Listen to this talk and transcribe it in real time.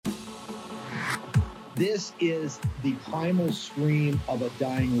This is the primal scream of a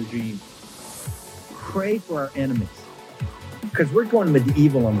dying regime. Pray for our enemies, because we're going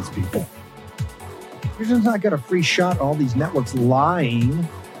medieval on these people. You're just not got a free shot on all these networks lying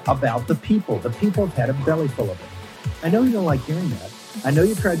about the people. The people have had a belly full of it. I know you don't like hearing that. I know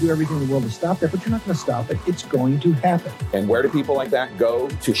you try to do everything in the world to stop that, but you're not going to stop it. It's going to happen. And where do people like that go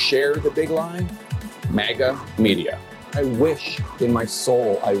to share the big lie? MAGA media. I wish in my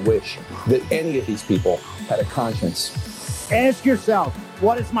soul, I wish that any of these people had a conscience. Ask yourself,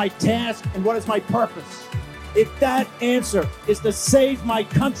 what is my task and what is my purpose? If that answer is to save my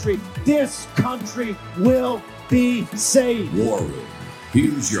country, this country will be saved. War Room.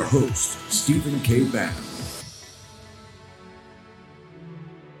 Here's your host, Stephen K. Bannon.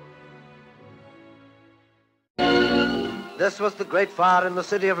 This was the Great Fire in the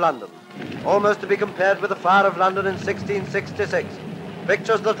City of London, almost to be compared with the Fire of London in 1666.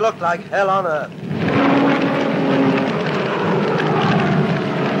 Pictures that look like hell on earth.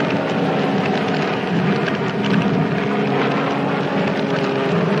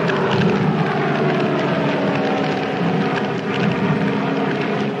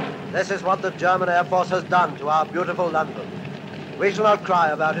 This is what the German Air Force has done to our beautiful London. We shall not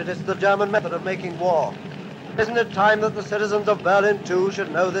cry about it. It's the German method of making war. Isn't it time that the citizens of Berlin, too,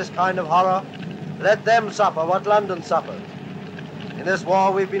 should know this kind of horror? Let them suffer what London suffered. In this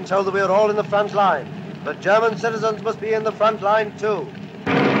war, we've been told that we are all in the front line, but German citizens must be in the front line, too.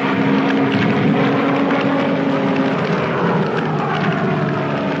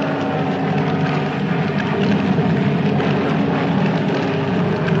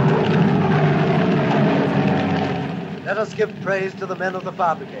 Let us give praise to the men of the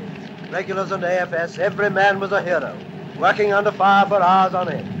fire brigades. Regulars and AFS, every man was a hero, working under fire for hours on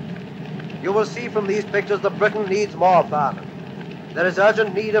end. You will see from these pictures that Britain needs more firemen. There is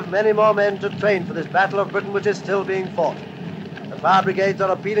urgent need of many more men to train for this battle of Britain which is still being fought. The fire brigades are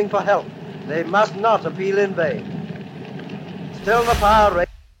appealing for help. They must not appeal in vain. Still the fire rate.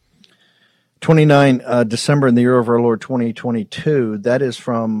 29 December in the year of our Lord 2022. That is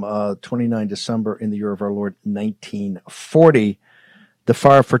from 29 December in the year of our Lord 1940. The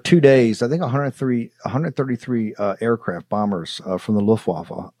fire for 2 days, I think 133 aircraft bombers from the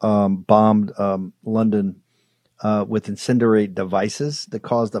Luftwaffe bombed London with incendiary devices that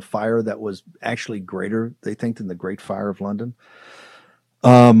caused a fire that was actually greater, they think, than the Great Fire of London.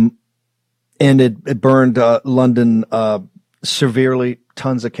 And it burned London severely,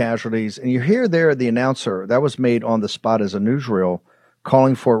 tons of casualties. And you hear there the announcer, that was made on the spot as a newsreel,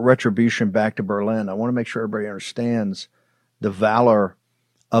 calling for retribution back to Berlin. I want to make sure everybody understands the valor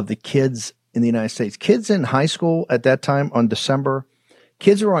of the kids in the United States. Kids in high school at that time on December,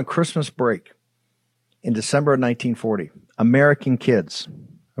 kids were on Christmas break in December of 1940. American kids,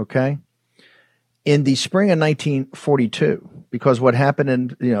 okay? In the spring of 1942, because what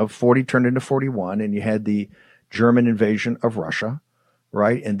happened in, 40 turned into 41, and you had the German invasion of Russia,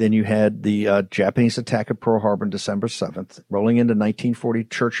 right? And then you had the Japanese attack at Pearl Harbor on December 7th. Rolling into 1940,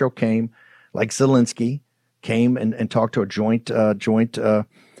 Churchill came, like Zelensky, came and talked to a joint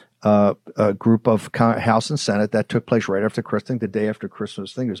group of House and Senate. That took place right after Christmas, the day after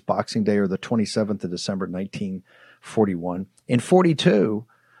Christmas. I think it was Boxing Day or the 27th of December, 1941. In 42,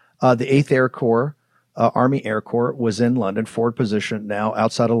 the 8th Air Corps, Army Air Corps, was in London, forward position now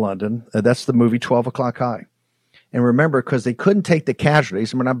outside of London. That's the movie 12 O'Clock High. And remember, because they couldn't take the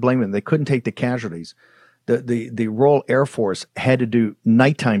casualties, and we're not blaming them, they couldn't take the casualties. The Royal Air Force had to do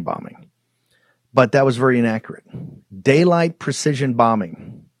nighttime bombing. But that was very inaccurate. Daylight precision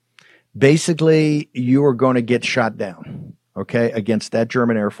bombing. Basically, you were going to get shot down, okay, against that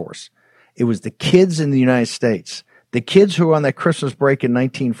German Air Force. It was the kids in the United States. The kids who were on that Christmas break in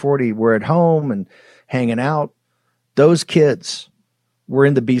 1940 were at home and hanging out. Those kids were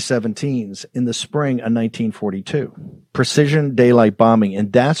in the B-17s in the spring of 1942. Precision daylight bombing.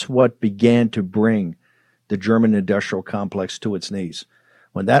 And that's what began to bring the German industrial complex to its knees.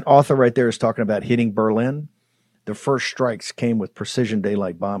 When that author right there is talking about hitting Berlin, the first strikes came with precision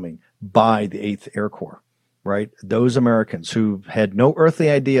daylight bombing by the 8th Air Corps, right? Those Americans who had no earthly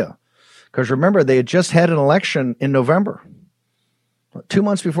idea. Because remember, they had just had an election in November. 2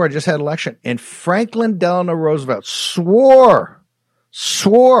 months before, I just had an election. And Franklin Delano Roosevelt swore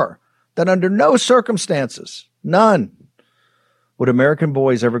that under no circumstances, none, would American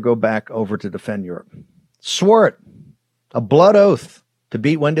boys ever go back over to defend Europe. Swore it. A blood oath. To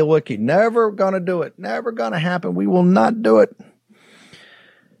beat Wendell Willkie. Never going to do it. Never going to happen. We will not do it.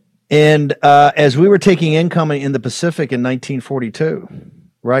 And as we were taking income in the Pacific in 1942,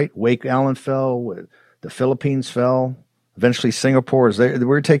 right? Wake Island fell. The Philippines fell. Eventually, Singapore is there.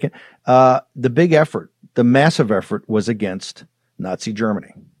 We're taking the big effort, the massive effort was against Nazi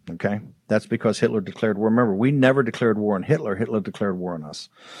Germany. Okay. That's because Hitler declared war. Remember, we never declared war on Hitler. Hitler declared war on us.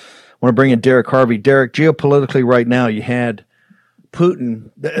 I want to bring in Derek Harvey. Derek, geopolitically right now, you had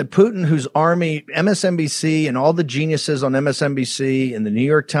Putin, whose army, MSNBC and all the geniuses on MSNBC and the New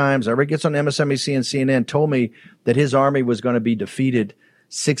York Times, everybody gets on MSNBC and CNN, told me that his army was going to be defeated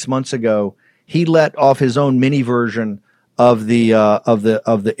 6 months ago. He let off his own mini version of the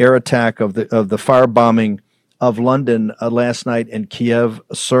air attack of the firebombing of London last night in Kiev.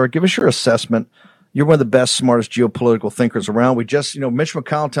 Sir, give us your assessment. You're one of the best, smartest geopolitical thinkers around. We just, Mitch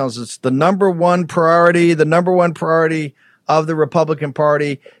McConnell tells us the number one priority of the Republican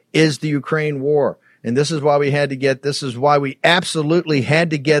Party is the Ukraine war. And this is why we absolutely had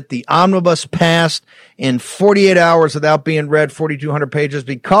to get the omnibus passed in 48 hours without being read 4,200 pages,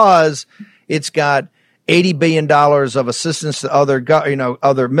 because it's got $80 billion of assistance to other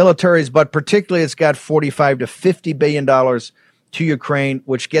militaries, but particularly it's got $45 to $50 billion to Ukraine,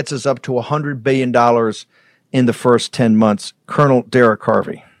 which gets us up to $100 billion in the first 10 months. Colonel Derek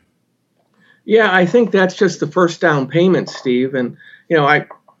Harvey. Yeah, I think that's just the first down payment, Steve. And, I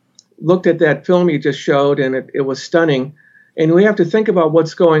looked at that film you just showed, and it was stunning. And we have to think about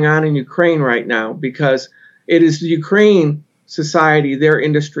what's going on in Ukraine right now, because it is the Ukraine society, their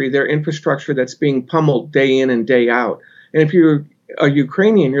industry, their infrastructure that's being pummeled day in and day out. And if you're a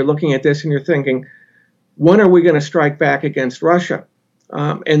Ukrainian, you're looking at this and you're thinking, when are we going to strike back against Russia?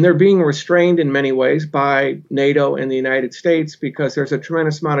 And they're being restrained in many ways by NATO and the United States, because there's a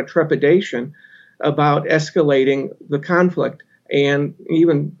tremendous amount of trepidation about escalating the conflict. And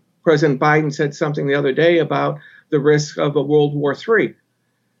even President Biden said something the other day about the risk of a World War III.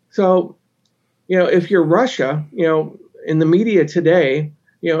 So, if you're Russia, in the media today,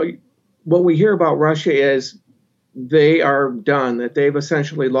 what we hear about Russia is they are done, that they've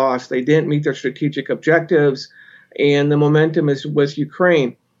essentially lost. They didn't meet their strategic objectives, and the momentum is with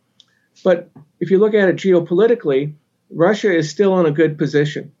Ukraine. But if you look at it geopolitically, Russia is still in a good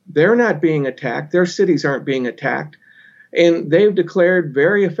position. They're not being attacked. Their cities aren't being attacked. And they've declared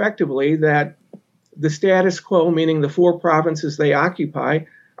very effectively that the status quo, meaning the 4 provinces they occupy,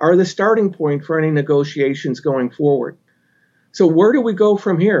 are the starting point for any negotiations going forward. So where do we go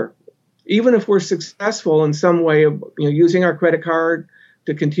from here? Even if we're successful in some way of using our credit card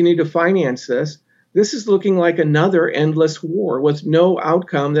to continue to finance this is looking like another endless war with no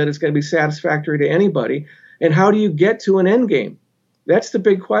outcome that is going to be satisfactory to anybody. And how do you get to an end game? That's the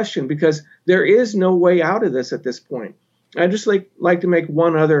big question, because there is no way out of this at this point. I'd just like to make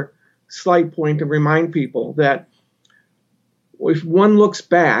one other slight point to remind people that if one looks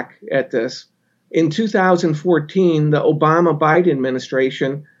back at this, in 2014, the Obama-Biden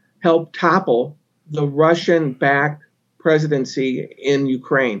administration helped topple the Russian-backed presidency in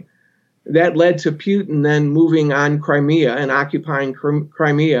Ukraine. That led to Putin then moving on Crimea and occupying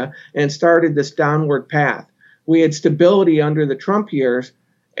Crimea, and started this downward path. We had stability under the Trump years,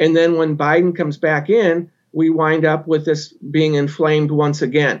 and then when Biden comes back in, we wind up with this being inflamed once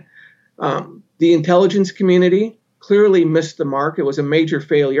again. The intelligence community clearly missed the mark. It was a major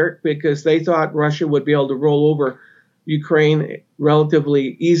failure, because they thought Russia would be able to roll over Ukraine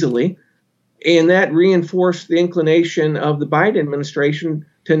relatively easily. And that reinforced the inclination of the Biden administration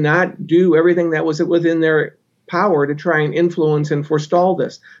to not do everything that was within their power to try and influence and forestall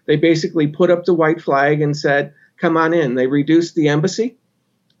this. They basically put up the white flag and said, come on in. They reduced the embassy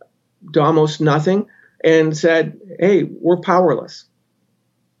to almost nothing and said, hey, we're powerless.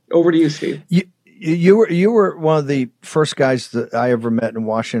 Over to you, Steve. You were one of the first guys that I ever met in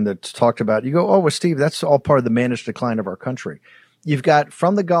Washington that talked about, you go, well, Steve, that's all part of the managed decline of our country. You've got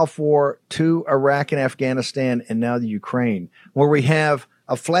from the Gulf War to Iraq and Afghanistan and now the Ukraine, where we have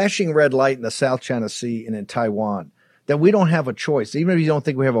a flashing red light in the South China Sea and in Taiwan, that we don't have a choice. Even if you don't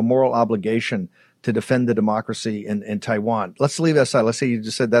think we have a moral obligation to defend the democracy in Taiwan, let's leave that aside. Let's say you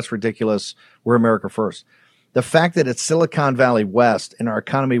just said that's ridiculous. We're America first. The fact that it's Silicon Valley West and our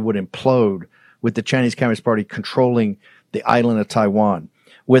economy would implode with the Chinese Communist Party controlling the island of Taiwan,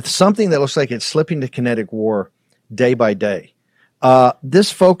 with something that looks like it's slipping to kinetic war day by day.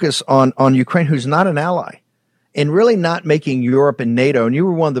 This focus on Ukraine, who's not an ally, and really not making Europe and NATO. And you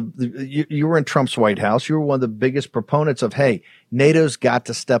were one of you were in Trump's White House. You were one of the biggest proponents of, hey, NATO's got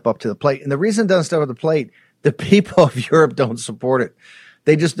to step up to the plate. And the reason it doesn't step up to the plate, the people of Europe don't support it.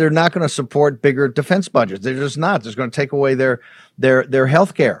 They're not going to support bigger defense budgets. They're just not. It's going to take away their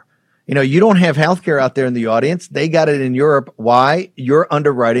health care. You don't have health care out there in the audience. They got it in Europe. Why? You're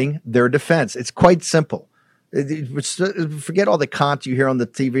underwriting their defense. It's quite simple. Forget all the cons you hear on the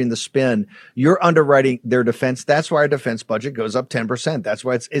TV and the spin. You're underwriting their defense. That's why our defense budget goes up 10%. That's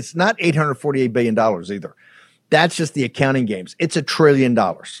why it's not $848 billion either. That's just the accounting games. It's $1 trillion.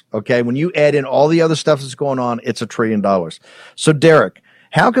 Okay. When you add in all the other stuff that's going on, it's $1 trillion. So Derek,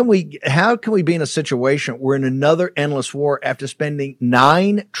 how can we be in a situation where in another endless war after spending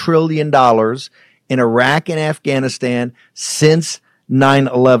 $9 trillion in Iraq and Afghanistan since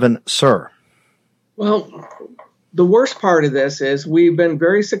 9/11, sir? Well, the worst part of this is we've been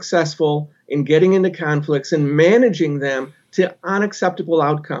very successful in getting into conflicts and managing them to unacceptable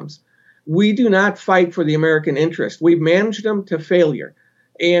outcomes. We do not fight for the American interest. We've managed them to failure.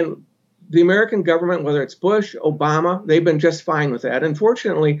 And the American government, whether it's Bush, Obama, they've been just fine with that.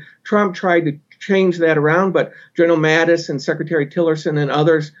 Unfortunately, Trump tried to change that around, but General Mattis and Secretary Tillerson and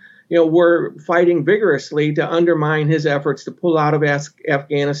others, were fighting vigorously to undermine his efforts to pull out of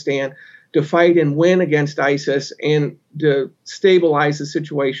Afghanistan, to fight and win against ISIS, and to stabilize the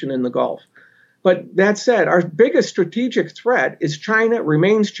situation in the Gulf. But that said, our biggest strategic threat is China,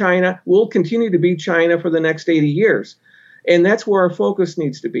 remains China, will continue to be China for the next 80 years. And that's where our focus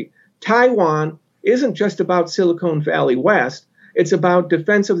needs to be. Taiwan isn't just about Silicon Valley West. It's about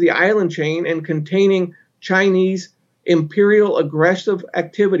defense of the island chain and containing Chinese imperial aggressive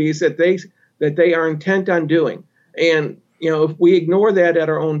activities that they are intent on doing. And if we ignore that at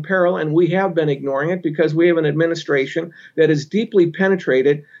our own peril, and we have been ignoring it because we have an administration that is deeply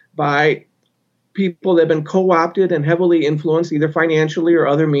penetrated by people that have been co-opted and heavily influenced, either financially or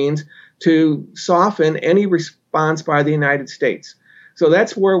other means, to soften any response by the United States. So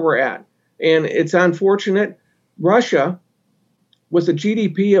that's where we're at. And it's unfortunate. Russia, with a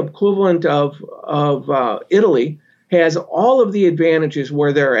GDP equivalent of Italy, has all of the advantages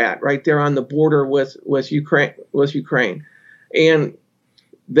where they're at, right there on the border with Ukraine. And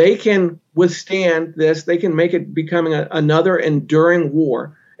they can withstand this. They can make it becoming another enduring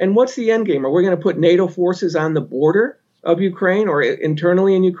war. And what's the end game? Are we going to put NATO forces on the border of Ukraine or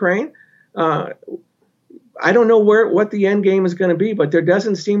internally in Ukraine? I don't know what the end game is going to be, but there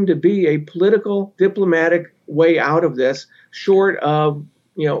doesn't seem to be a political, diplomatic way out of this, short of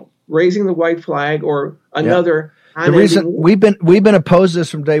raising the white flag or another. Yeah. The reason we've been opposed to this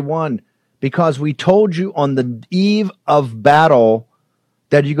from day one, because we told you on the eve of battle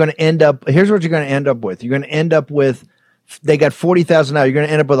that you're going to end up. Here's what you're going to end up with. You're going to end up with. They got 40,000 now. You're going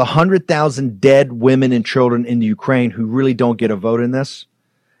to end up with 100,000 dead women and children in the Ukraine who really don't get a vote in this.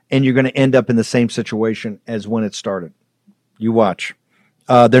 And you're going to end up in the same situation as when it started. You watch.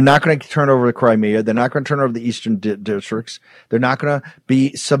 They're not going to turn over the Crimea. They're not going to turn over the eastern districts. They're not going to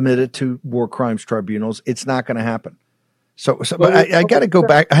be submitted to war crimes tribunals. It's not going to happen. But I got to go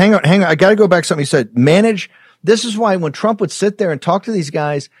back. Hang on. I got to go back to something you said. Manage. This is why when Trump would sit there and talk to these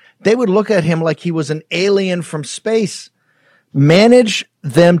guys, they would look at him like he was an alien from space. Manage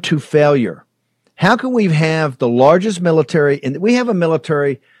them to failure. How can we have the largest military, and we have a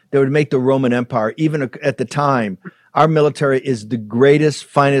military that would make the Roman Empire, even at the time? Our military is the greatest,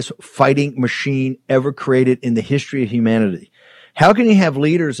 finest fighting machine ever created in the history of humanity. How can you have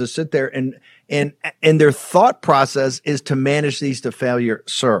leaders that sit there and their thought process is to manage these to failure,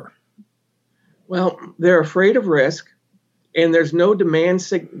 sir? Well, they're afraid of risk, and there's no demand.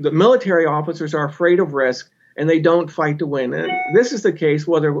 The military officers are afraid of risk, and they don't fight to win. And this is the case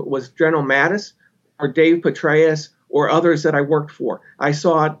whether it was General Mattis or Dave Petraeus or others that I worked for. I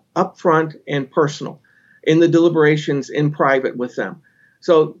saw it up front and personal in the deliberations in private with them.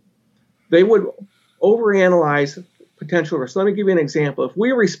 So they would overanalyze potential risks. Let me give you an example. If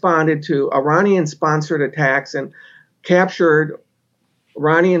we responded to Iranian-sponsored attacks and captured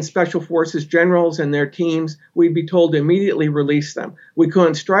Iranian special forces generals and their teams, we'd be told to immediately release them. We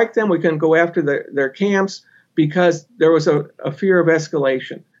couldn't strike them. We couldn't go after their camps because there was a fear of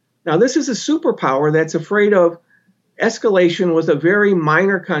escalation. Now, this is a superpower that's afraid of escalation with a very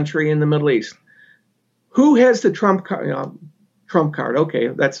minor country in the Middle East. Who has the trump card? Okay,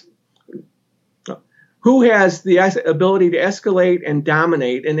 that's who has the ability to escalate and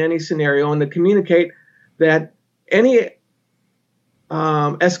dominate in any scenario and to communicate that any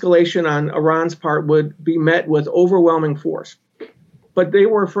escalation on Iran's part would be met with overwhelming force. But they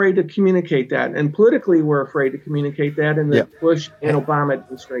were afraid to communicate that, and politically were afraid to communicate that in the Bush and Obama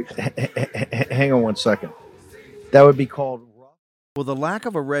administration. Hang on one second. That would be called. Will the lack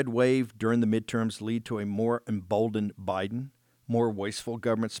of a red wave during the midterms lead to a more emboldened Biden, more wasteful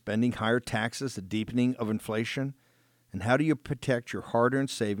government spending, higher taxes, a deepening of inflation? And how do you protect your hard-earned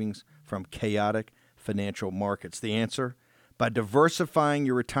savings from chaotic financial markets? The answer? By diversifying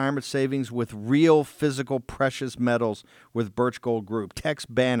your retirement savings with real physical precious metals with Birch Gold Group.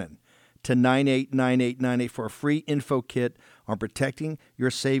 Text Bannon to 989898 for a free info kit on protecting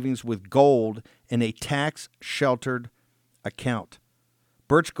your savings with gold in a tax-sheltered account.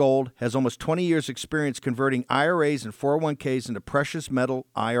 Birch Gold has almost 20 years' experience converting IRAs and 401ks into precious metal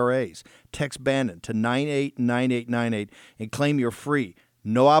IRAs. Text Bannon to 989898 and claim your free,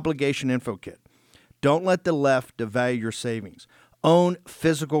 no-obligation info kit. Don't let the left devalue your savings. Own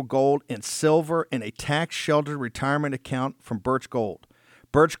physical gold and silver in a tax-sheltered retirement account from Birch Gold.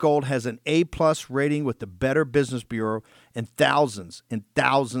 Birch Gold has an A-plus rating with the Better Business Bureau and thousands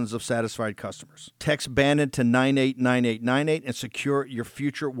of satisfied customers. Text Bannon to 989898 and secure your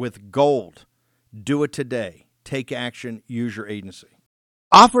future with gold. Do it today. Take action. Use your agency.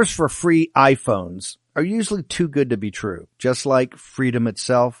 Offers for free iPhones are usually too good to be true. Just like freedom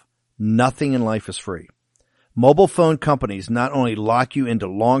itself, nothing in life is free. Mobile phone companies not only lock you into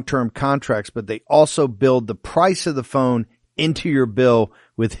long-term contracts, but they also build the price of the phone into your bill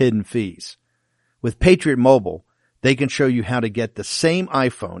with hidden fees. With Patriot Mobile, they can show you how to get the same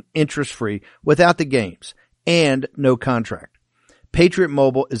iPhone interest-free without the games and no contract. Patriot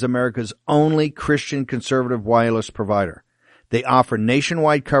Mobile is America's only Christian conservative wireless provider. They offer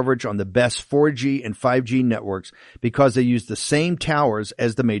nationwide coverage on the best 4G and 5G networks because they use the same towers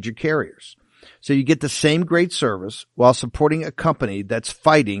as the major carriers. So you get the same great service while supporting a company that's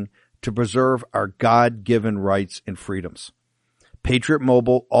fighting to preserve our God-given rights and freedoms. Patriot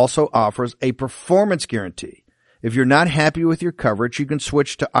Mobile also offers a performance guarantee. If you're not happy with your coverage, you can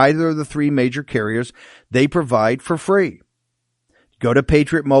switch to either of the three major carriers they provide for free. Go to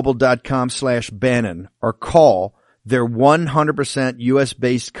patriotmobile.com/Bannon or call their 100%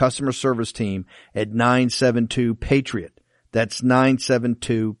 U.S.-based customer service team at 972-PATRIOT. That's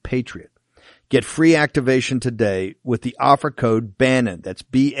 972-PATRIOT. Get free activation today with the offer code Bannon. That's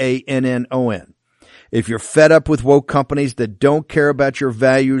BANNON. If you're fed up with woke companies that don't care about your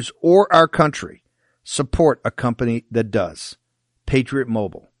values or our country, support a company that does. Patriot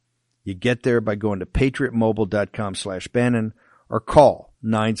Mobile. You get there by going to patriotmobile.com/Bannon or call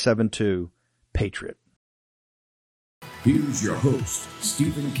 972-PATRIOT. Here's your host,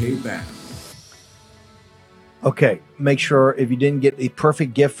 Stephen K. Bannon. Okay, make sure if you didn't get a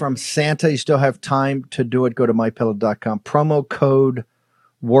perfect gift from Santa, you still have time to do it. Go to mypillow.com. Promo code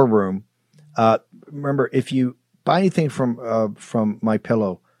War Room. Remember, if you buy anything from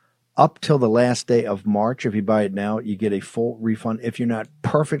MyPillow up till the last day of March, if you buy it now, you get a full refund if you're not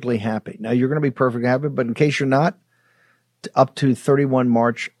perfectly happy. Now, you're going to be perfectly happy, but in case you're not, up to 31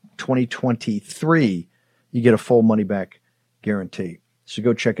 March 2023, you get a full money-back guarantee. So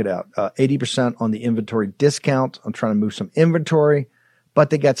go check it out. 80% on the inventory discount. I'm trying to move some inventory, but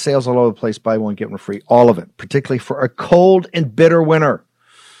they got sales all over the place. Buy one, get one free. All of it, particularly for a cold and bitter winter.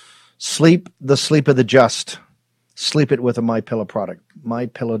 Sleep the sleep of the just. Sleep it with a MyPillow product.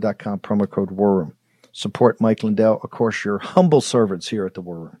 MyPillow.com, promo code War Room. Support Mike Lindell, of course, your humble servants here at the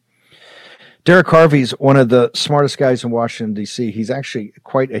War Room. Derek Harvey's one of the smartest guys in Washington, D.C. He's actually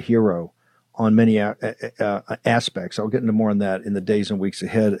quite a hero on many aspects. I'll get into more on that in the days and weeks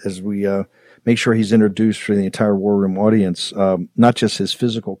ahead as we make sure he's introduced for the entire War Room audience, not just his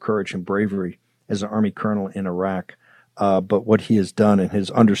physical courage and bravery as an Army colonel in Iraq, but what he has done and his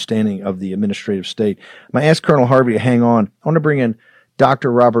understanding of the administrative state. I'm going to ask Colonel Harvey to hang on. I want to bring in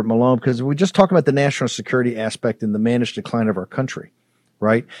Dr. Robert Malone because we just talked about the national security aspect and the managed decline of our country,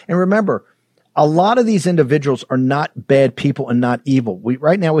 right? And remember, a lot of these individuals are not bad people and not evil.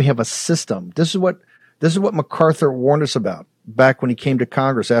 Right now we have a system. This is what MacArthur warned us about back when he came to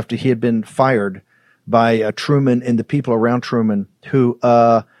Congress after he had been fired by Truman and the people around Truman who,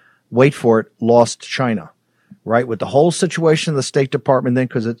 wait for it, lost China. Right, with the whole situation of the State Department then,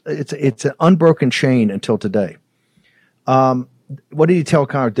 because it's an unbroken chain until today. What did he tell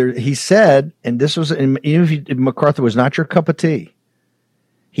Congress? He said, and this was, even if MacArthur was not your cup of tea,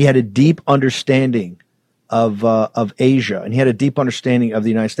 he had a deep understanding of Asia, and he had a deep understanding of the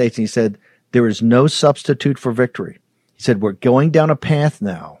United States. And he said, there is no substitute for victory. He said, we're going down a path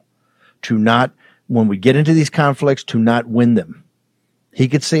now to not, when we get into these conflicts, to not win them. He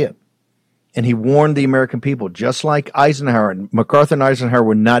could see it. And he warned the American people, just like Eisenhower. And MacArthur and Eisenhower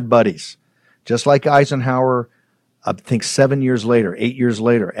were not buddies. Just like Eisenhower, I think 8 years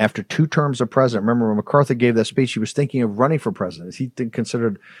later, after 2 terms of president. Remember when MacArthur gave that speech, he was thinking of running for president. He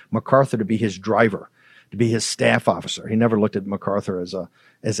considered MacArthur to be his driver, to be his staff officer. He never looked at MacArthur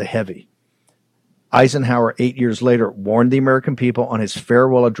as a heavy. Eisenhower, 8 years later, warned the American people on his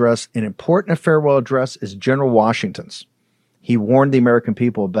farewell address. An important farewell address is General Washington's. He warned the American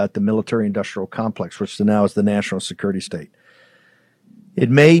people about the military-industrial complex, which now is the national security state. It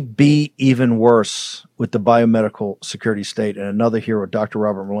may be even worse with the biomedical security state. And another hero, Dr.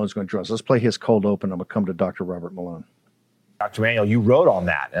 Robert Malone, is going to join us. Let's play his cold open. I'm going to come to Dr. Robert Malone. Dr. Emanuel, you wrote on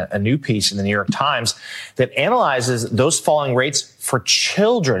that, a new piece in the New York Times that analyzes those falling rates for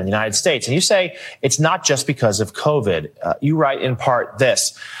children in the United States. And you say it's not just because of COVID. You write in part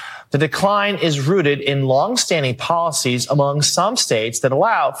this: the decline is rooted in longstanding policies among some states that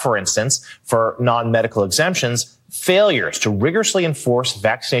allow, for instance, for non-medical exemptions, failures to rigorously enforce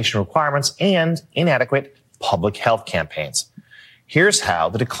vaccination requirements and inadequate public health campaigns. Here's how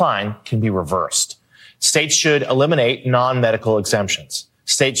the decline can be reversed. States should eliminate non-medical exemptions.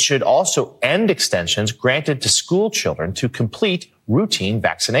 States should also end extensions granted to school children to complete routine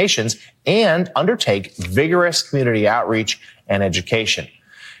vaccinations and undertake vigorous community outreach and education.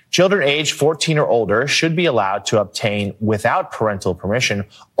 Children aged 14 or older should be allowed to obtain, without parental permission,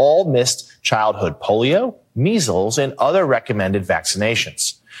 all missed childhood polio, measles, and other recommended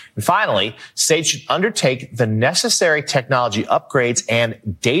vaccinations. And finally, states should undertake the necessary technology upgrades and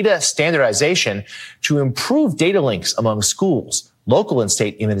data standardization to improve data links among schools, local and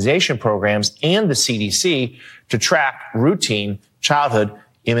state immunization programs, and the CDC to track routine childhood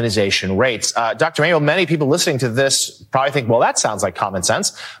immunization rates. Dr. Emanuel, many people listening to this probably think, well, that sounds like common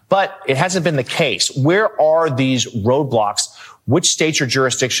sense, but it hasn't been the case. Where are these roadblocks? Which states or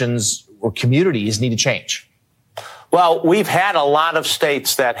jurisdictions or communities need to change? Well, we've had a lot of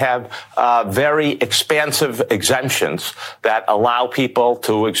states that have very expansive exemptions that allow people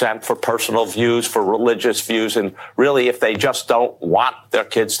to exempt for personal views, for religious views, and really if they just don't want their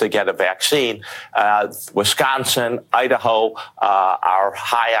kids to get a vaccine. Wisconsin, Idaho are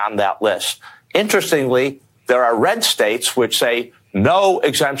high on that list. Interestingly, there are red states which say no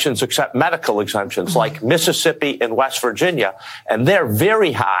exemptions except medical exemptions, like Mississippi and West Virginia, and they're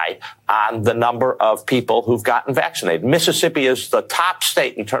very high on the number of people who've gotten vaccinated. Mississippi is the top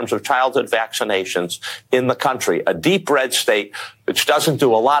state in terms of childhood vaccinations in the country, a deep red state which doesn't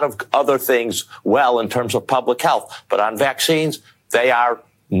do a lot of other things well in terms of public health. But on vaccines, they are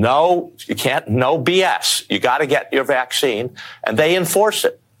no BS. You got to get your vaccine, and they enforce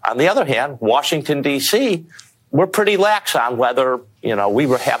it. On the other hand, Washington, D.C., we're pretty lax on whether, we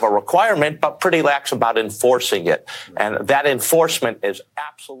have a requirement, but pretty lax about enforcing it. And that enforcement is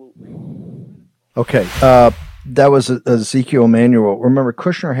absolutely. Okay. That was Ezekiel Emanuel. Remember,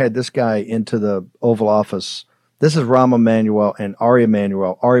 Kushner had this guy into the Oval Office. This is Rahm Emanuel and Ari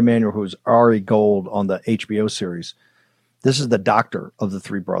Emanuel. Ari Emanuel, who's Ari Gold on the HBO series. This is the doctor of the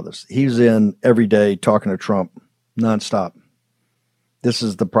three brothers. He's in every day talking to Trump nonstop. This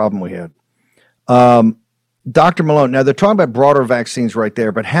is the problem we had. Dr. Malone, now they're talking about broader vaccines right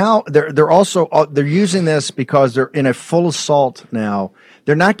there, but how they're also they're using this because they're in a full assault now.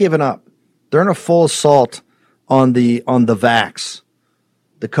 They're not giving up. They're in a full assault on the vax,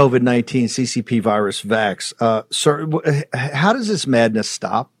 the COVID-19 CCP virus vax. Sir, how does this madness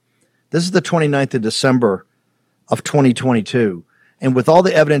stop? This is the 29th of December of 2022, and with all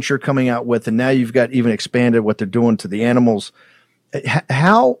the evidence you're coming out with, and now you've got even expanded what they're doing to the animals.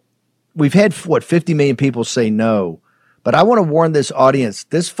 How? We've had, 50 million people say no, but I want to warn this audience,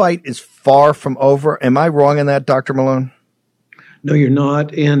 this fight is far from over. Am I wrong in that, Dr. Malone? No, you're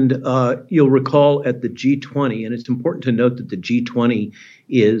not. And you'll recall at the G20, and it's important to note that the G20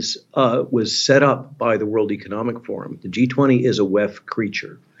 was set up by the World Economic Forum. The G20 is a WEF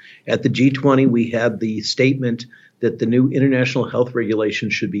creature. At the G20, we had the statement that the new international health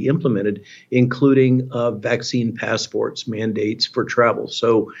regulations should be implemented, including vaccine passports, mandates for travel.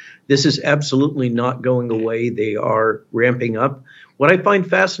 So this is absolutely not going away. They are ramping up. What I find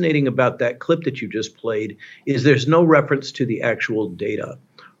fascinating about that clip that you just played is there's no reference to the actual data.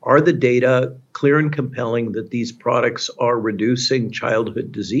 Are the data clear and compelling that these products are reducing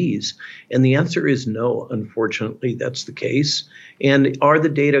childhood disease? And the answer is no, unfortunately, that's the case. And are the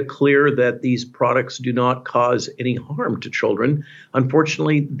data clear that these products do not cause any harm to children?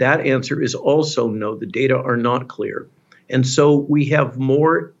 Unfortunately, that answer is also no, the data are not clear. And so we have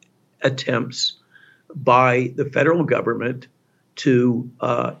more attempts by the federal government to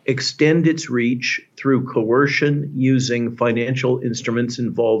extend its reach through coercion using financial instruments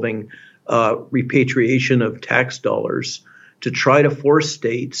involving repatriation of tax dollars to try to force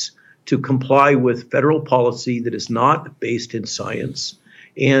states to comply with federal policy that is not based in science.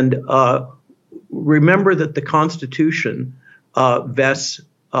 And remember that the Constitution vests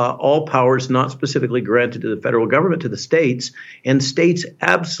all powers not specifically granted to the federal government to the states, and states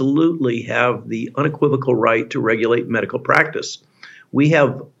absolutely have the unequivocal right to regulate medical practice. We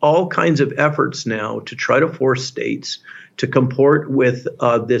have all kinds of efforts now to try to force states to comport with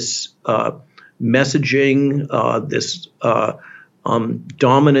this messaging, this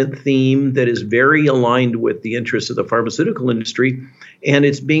dominant theme that is very aligned with the interests of the pharmaceutical industry, and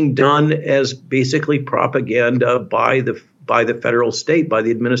it's being done as basically propaganda by the federal state, by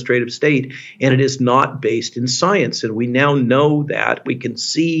the administrative state, and it is not based in science. And we now know that. We can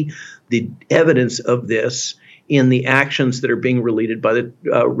see the evidence of this in the actions that are being released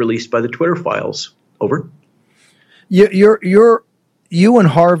by the Twitter files. Over. You and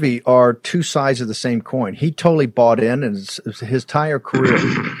Harvey are two sides of the same coin. He totally bought in, and his entire career,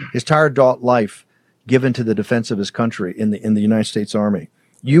 his entire adult life, given to the defense of his country in the United States Army.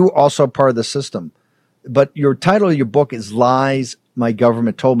 You also part of the system, but your title of your book is "Lies My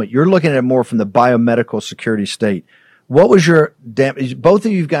Government Told Me." You're looking at it more from the biomedical security state. What was your both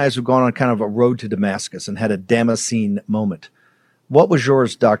of you guys have gone on kind of a road to Damascus and had a Damascene moment. What was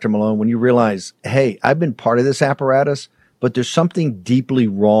yours, Dr. Malone, when you realized, hey, I've been part of this apparatus, but there's something deeply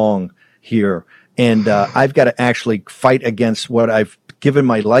wrong here, and I've got to actually fight against what I've given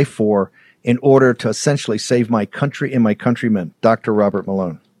my life for in order to essentially save my country and my countrymen? Dr. Robert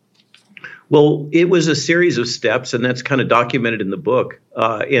Malone. Well, it was a series of steps, and that's kind of documented in the book.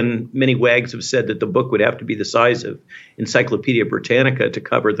 And many wags have said that the book would have to be the size of Encyclopedia Britannica to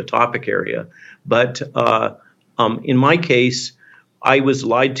cover the topic area. But in my case, I was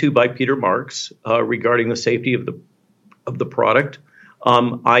lied to by Peter Marks regarding the safety of the product.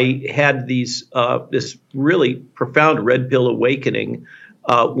 I had this really profound red pill awakening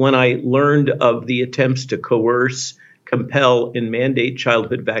when I learned of the attempts to coerce, compel, and mandate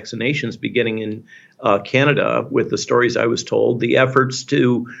childhood vaccinations beginning in Canada with the stories I was told, the efforts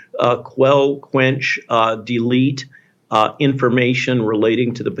to quell, quench, delete information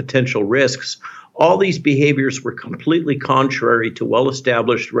relating to the potential risks. All these behaviors were completely contrary to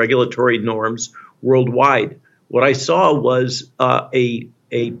well-established regulatory norms worldwide. What I saw was a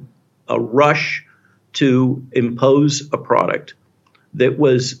rush to impose a product that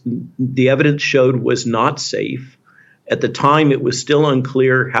the evidence showed was not safe. At the time, it was still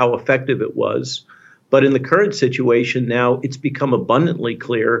unclear how effective it was. But in the current situation now, it's become abundantly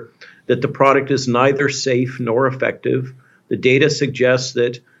clear that the product is neither safe nor effective. The data suggests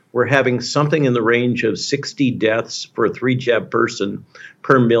that we're having something in the range of 60 deaths for a 3-jab person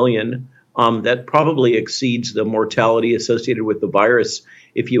per million. That probably exceeds the mortality associated with the virus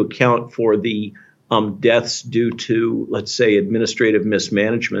if you account for the deaths due to, let's say, administrative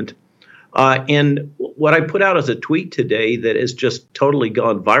mismanagement. And what I put out as a tweet today that has just totally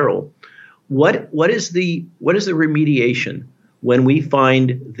gone viral. What is the remediation when we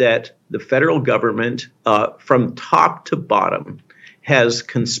find that the federal government, from top to bottom, has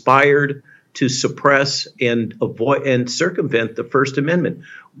conspired to suppress and avoid and circumvent the First Amendment?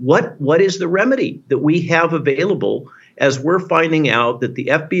 What is the remedy that we have available as we're finding out that the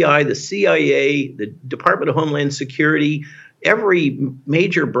FBI, the CIA, the Department of Homeland Security, every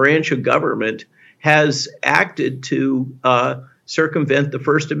major branch of government has acted to circumvent the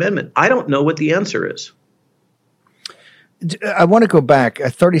First Amendment? I don't know what the answer is. I want to go back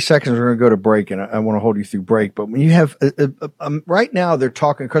 30 seconds. We're going to go to break, and I want to hold you through break. But when you have right now, they're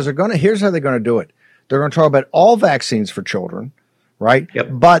talking because here's how they're going to do it. They're going to talk about all vaccines for children, right? Yep.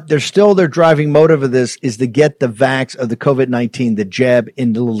 But their driving motive of this is to get the vax of the COVID-19, the jab,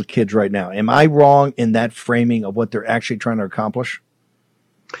 into little kids right now. Am I wrong in that framing of what they're actually trying to accomplish?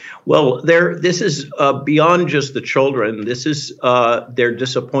 Well, this is beyond just the children. This is their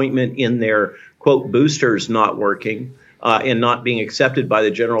disappointment in their, quote, boosters not working and not being accepted by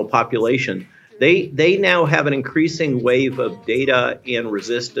the general population. They now have an increasing wave of data and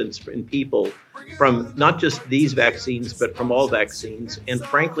resistance in people from not just these vaccines, but from all vaccines. And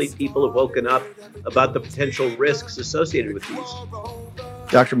frankly, people have woken up about the potential risks associated with these.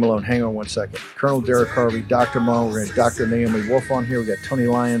 Dr. Malone, hang on one second. Colonel Derek Harvey, Dr. Malone, we're going to have Dr. Naomi Wolf on here. We got Tony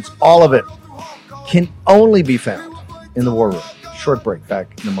Lyons. All of it can only be found in the War Room. Short break.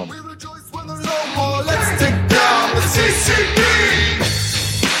 Back in a moment.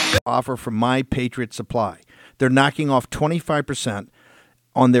 Offer from My Patriot Supply. They're knocking off 25%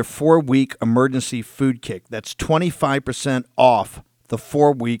 on their 4-week emergency food kit. That's 25% off the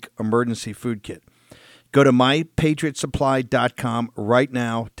 4-week emergency food kit. Go to MyPatriotSupply.com right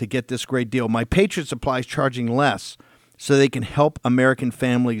now to get this great deal. My Patriot Supply is charging less so they can help American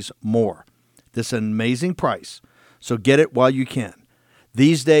families more. This is an amazing price, so get it while you can.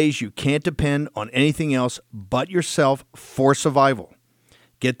 These days, you can't depend on anything else but yourself for survival.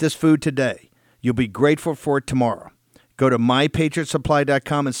 Get this food today. You'll be grateful for it tomorrow. Go to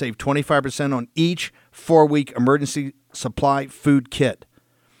MyPatriotSupply.com and save 25% on each 4-week emergency supply food kit.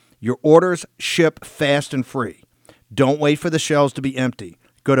 Your orders ship fast and free. Don't wait for the shelves to be empty.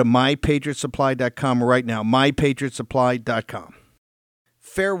 Go to MyPatriotSupply.com right now. MyPatriotSupply.com.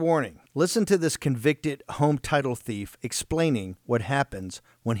 Fair warning. Listen to this convicted home title thief explaining what happens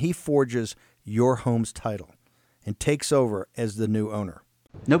when he forges your home's title and takes over as the new owner.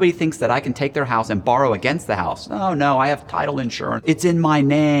 Nobody thinks that I can take their house and borrow against the house. Oh, no, I have title insurance. It's in my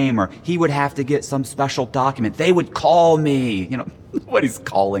name, or he would have to get some special document. They would call me. You know, nobody's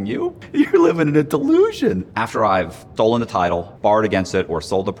calling you. You're living in a delusion. After I've stolen the title, borrowed against it, or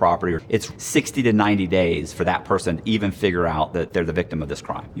sold the property, it's 60 to 90 days for that person to even figure out that they're the victim of this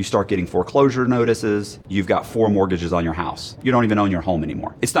crime. You start getting foreclosure notices. You've got 4 mortgages on your house. You don't even own your home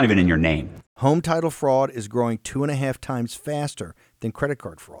anymore. It's not even in your name. Home title fraud is growing 2.5 times faster than credit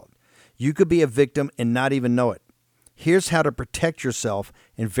card fraud. You could be a victim and not even know it. Here's how to protect yourself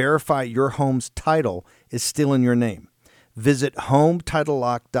and verify your home's title is still in your name. Visit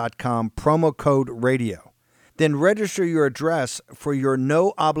HomeTitleLock.com, promo code radio. Then register your address for your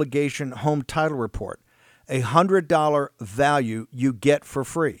no-obligation home title report, a $100 value you get for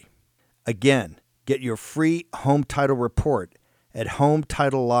free. Again, get your free home title report at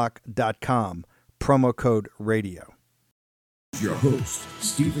HomeTitleLock.com, promo code radio. Your host,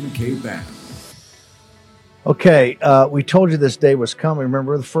 Stephen K. Bannon. Okay, we told you this day was coming.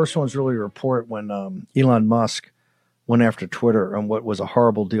 Remember, the first one's really a report when Elon Musk went after Twitter on what was a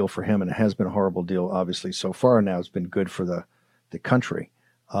horrible deal for him, and it has been a horrible deal, obviously, so far. Now it's been good for the country,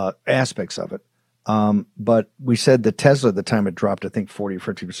 aspects of it. But we said that Tesla at the time had dropped, I think, 40 or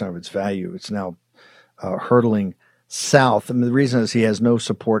 50% of its value. It's now hurtling south. And the reason is he has no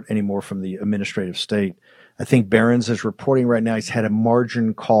support anymore from the administrative state. I think Barron's is reporting right now he's had a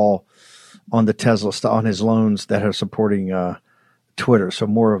margin call on the Tesla on his loans that are supporting Twitter. So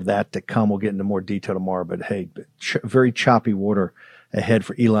more of that to come. We'll get into more detail tomorrow. But hey, very choppy water ahead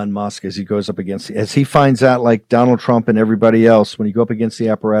for Elon Musk as he goes up against as he finds out, like Donald Trump and everybody else, when you go up against the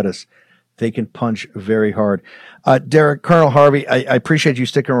apparatus, they can punch very hard. Derek, Colonel Harvey, I appreciate you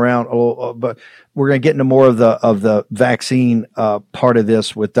sticking around a little, but we're going to get into more of the vaccine part of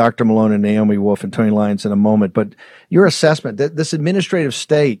this with Dr. Malone and Naomi Wolf and Tony Lyons in a moment. But your assessment that this administrative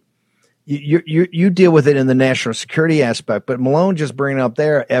state, you deal with it in the national security aspect, but Malone just bringing up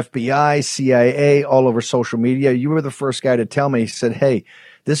there, FBI, CIA, all over social media. You were the first guy to tell me. He said, "Hey,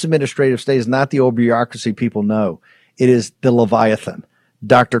 this administrative state is not the old bureaucracy people know. It is the Leviathan."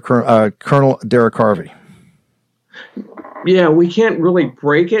 Colonel Derek Harvey. Yeah, we can't really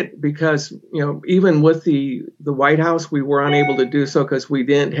break it because, even with the White House, we were unable to do so because we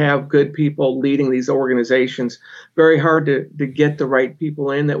didn't have good people leading these organizations. Very hard to get the right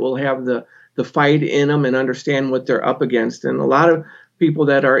people in that will have the fight in them and understand what they're up against. And a lot of people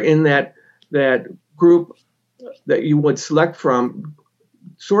that are in that group that you would select from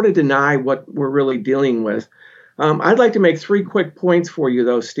sort of deny what we're really dealing with. I'd like to make 3 quick points for you,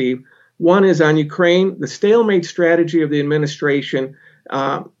 though, Steve. One is on Ukraine. The stalemate strategy of the administration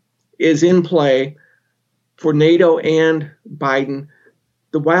is in play for NATO and Biden.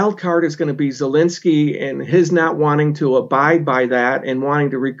 The wild card is going to be Zelensky and his not wanting to abide by that and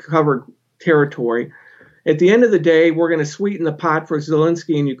wanting to recover territory. At the end of the day, we're going to sweeten the pot for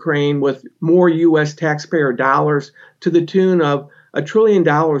Zelensky in Ukraine with more U.S. taxpayer dollars to the tune of $1 trillion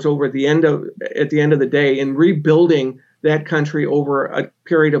at the end of the day in rebuilding that country over a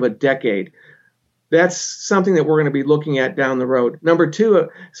period of a decade. That's something that we're going to be looking at down the road. Number 2,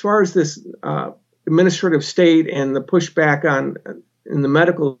 as far as this administrative state and the pushback in the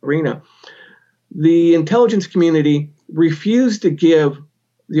medical arena, the intelligence community refused to give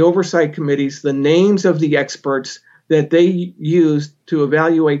the oversight committees the names of the experts that they used to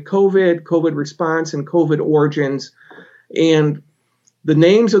evaluate COVID response, and COVID origins. And the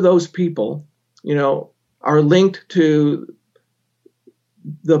names of those people, are linked to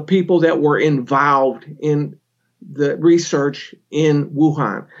the people that were involved in the research in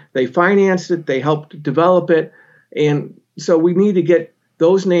Wuhan. They financed it, they helped develop it, and so we need to get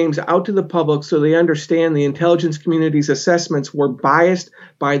those names out to the public so they understand the intelligence community's assessments were biased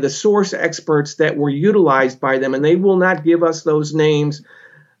by the source experts that were utilized by them, and they will not give us those names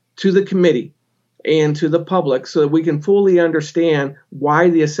to the committee and to the public so that we can fully understand why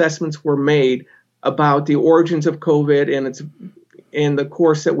the assessments were made about the origins of COVID and the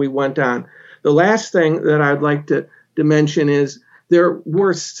course that we went on. The last thing that I'd like to mention is there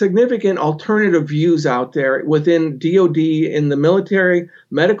were significant alternative views out there within DOD, in the military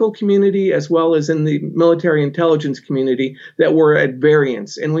medical community, as well as in the military intelligence community, that were at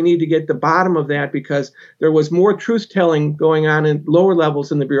variance. And we need to get the bottom of that because there was more truth-telling going on in lower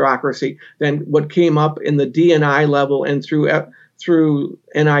levels in the bureaucracy than what came up in the DNI level and through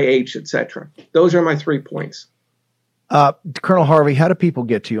NIH, et cetera. Those are my 3 points. Colonel Harvey, how do people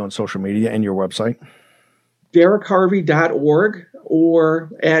get to you on social media and your website? DerekHarvey.org.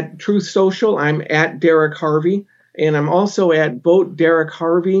 or at Truth Social. I'm at Derek Harvey, and I'm also at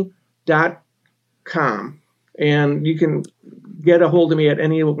votederekharvey.com. And you can get a hold of me at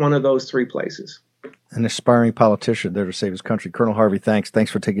any one of those three places. An aspiring politician there to save his country. Colonel Harvey, thanks.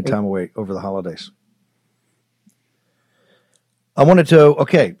 Thanks for taking time away over the holidays. I wanted to,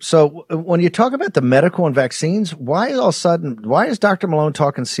 okay, so when you talk about the medical and vaccines, why is Dr. Malone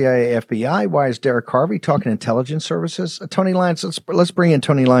talking CIA, FBI? Why is Derek Harvey talking intelligence services? Tony Lyons, let's bring in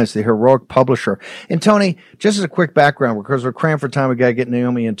Tony Lyons, the heroic publisher. And Tony, just as a quick background, because we're crammed for time, we got to get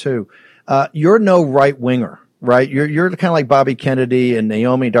Naomi in too. You're no right-winger. Right, you're kind of like Bobby Kennedy and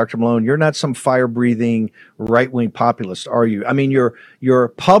Naomi, Dr. Malone. You're not some fire-breathing right-wing populist, are you? I mean, your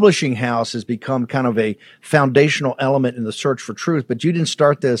publishing house has become kind of a foundational element in the search for truth, but you didn't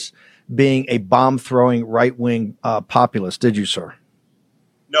start this being a bomb-throwing right-wing populist, did you, sir?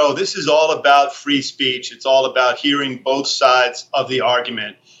 No, this is all about free speech. It's all about hearing both sides of the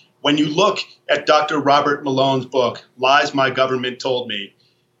argument. When you look at Dr. Robert Malone's book, Lies My Government Told Me,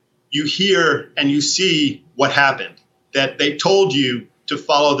 you hear and you see what happened, that they told you to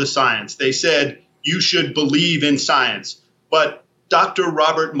follow the science. They said you should believe in science. But Dr.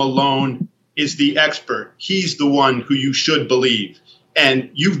 Robert Malone is the expert. He's the one who you should believe. And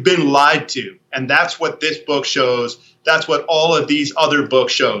you've been lied to. And that's what this book shows. That's what all of these other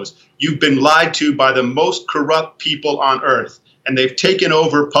books shows. You've been lied to by the most corrupt people on earth. And they've taken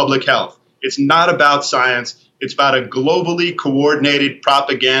over public health. It's not about science. It's about a globally coordinated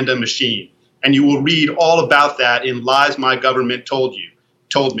propaganda machine. And you will read all about that in Lies My Government Told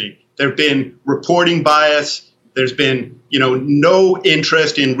Me. There have been reporting bias. There's been, no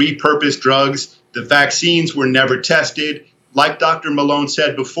interest in repurposed drugs. The vaccines were never tested. Like Dr. Malone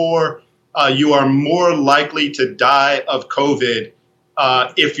said before, you are more likely to die of COVID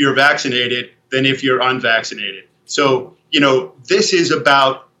if you're vaccinated than if you're unvaccinated. So, this is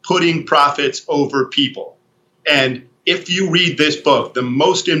about putting profits over people. And if you read this book, the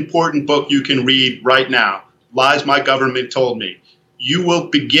most important book you can read right now, Lies My Government Told Me, you will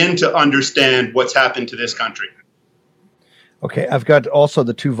begin to understand what's happened to this country. Okay, I've got also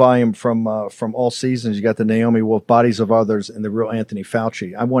the 2-volume from All Seasons. You got the Naomi Wolf, Bodies of Others, and the real Anthony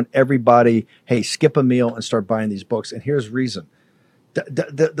Fauci. I want everybody, hey, skip a meal and start buying these books. And here's the reason.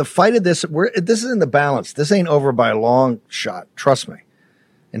 The fight of this, this is in the balance. This ain't over by a long shot. Trust me.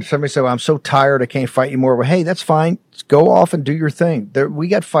 And somebody said, well, I'm so tired, I can't fight you more. Well, hey, that's fine. Just go off and do your thing. We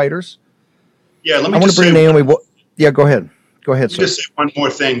got fighters. Yeah, let me I want to bring Naomi. Yeah, go ahead. Go ahead, sir. Just say one more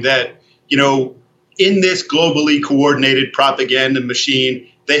thing that, in this globally coordinated propaganda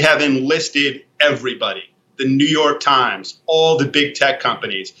machine, they have enlisted everybody. The New York Times, all the big tech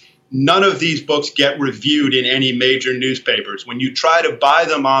companies. None of these books get reviewed in any major newspapers. When you try to buy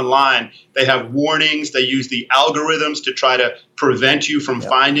them online, they have warnings. They use the algorithms to try to prevent you from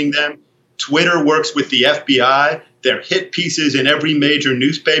finding them. Twitter works with the FBI. They're hit pieces in every major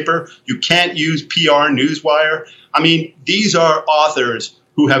newspaper. You can't use PR Newswire. I mean, these are authors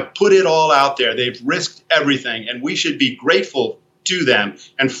who have put it all out there. They've risked everything, and we should be grateful to them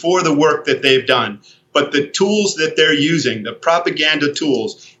and for the work that they've done. But the tools that they're using, the propaganda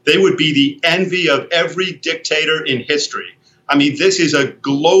tools, they would be the envy of every dictator in history. I mean, this is a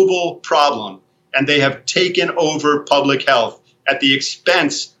global problem, and they have taken over public health at the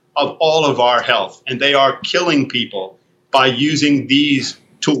expense of all of our health, and they are killing people by using these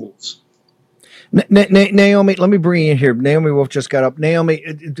tools. Naomi, let me bring you in here. Naomi Wolf just got up. Naomi,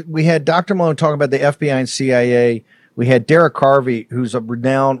 we had Dr. Malone talking about the FBI and CIA. We had Derek Harvey, who's a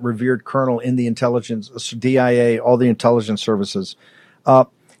renowned, revered colonel in the intelligence, DIA, all the intelligence services.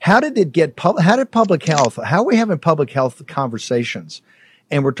 How did public health, how are we having public health conversations?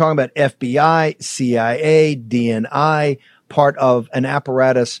 And we're talking about FBI, CIA, DNI, part of an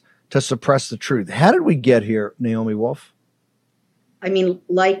apparatus to suppress the truth. How did we get here, Naomi Wolf? I mean,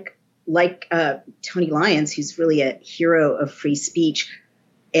 like Tony Lyons, who's really a hero of free speech,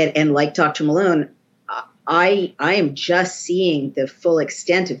 and like Dr. Malone, I am just seeing the full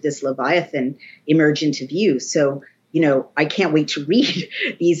extent of this Leviathan emerge into view. So, I can't wait to read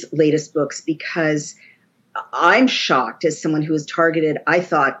these latest books because I'm shocked as someone who was targeted, I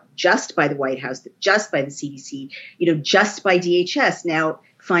thought, just by the White House, just by the CDC, just by DHS, now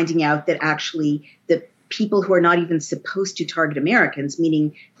finding out that actually the people who are not even supposed to target Americans,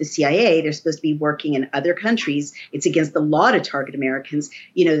 meaning the CIA, they're supposed to be working in other countries. It's against the law to target Americans.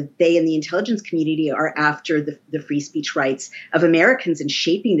 They in the intelligence community are after the free speech rights of Americans and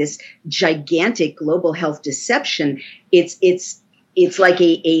shaping this gigantic global health deception. It's it's like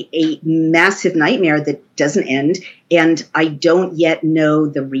a massive nightmare that doesn't end. And I don't yet know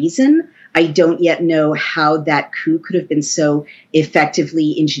the reason. I don't yet know how that coup could have been so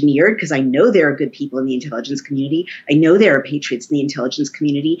effectively engineered, because I know there are good people in the intelligence community. I know there are patriots in the intelligence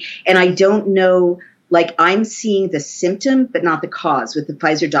community. And I don't know, like, I'm seeing the symptom, but not the cause with the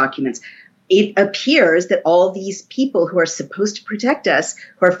Pfizer documents. It appears that all these people who are supposed to protect us,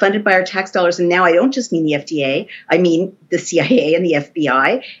 who are funded by our tax dollars, and now I don't just mean the FDA, I mean the CIA and the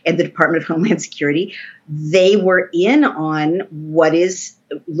FBI and the Department of Homeland Security, they were in on what is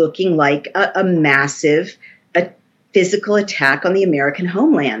looking like a massive physical attack on the American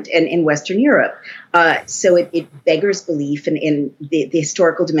homeland and in Western Europe. So it beggars belief, and the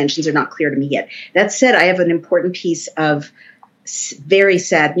historical dimensions are not clear to me yet. That said, I have an important piece of very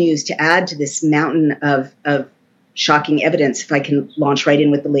sad news to add to this mountain of shocking evidence. If I can launch right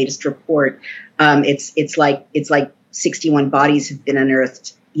in with the latest report, it's like 61 bodies have been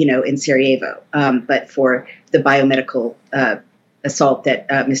unearthed, in Sarajevo, but for the biomedical assault that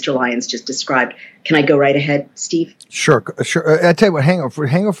Mr. Lyons just described. Can I go right ahead, Steve? Sure. I tell you what, hang on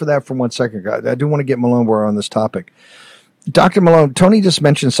for that for 1 second, guys. I do want to get Malone where on this topic. Dr. Malone, Tony just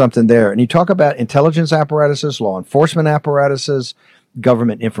mentioned something there, and you talk about intelligence apparatuses, law enforcement apparatuses,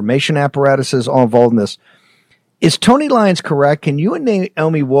 government information apparatuses, all involved in this. Is Tony Lyons correct? Can you and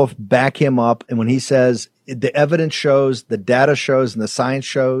Naomi Wolf back him up? And when he says the evidence shows, the data shows, and the science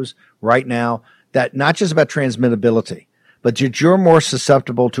shows right now that not just about transmittability, but that you're more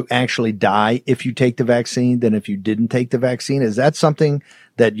susceptible to actually die if you take the vaccine than if you didn't take the vaccine. Is that something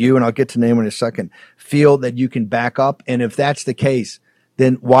that you, and I'll get to name in a second, feel that you can back up? And if that's the case,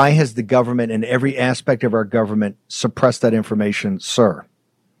 then why has the government and every aspect of our government suppressed that information, sir?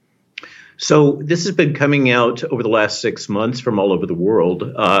 So this has been coming out over the last 6 months from all over the world.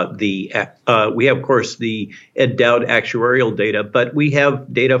 We have, of course, the Ed Dowd actuarial data, but we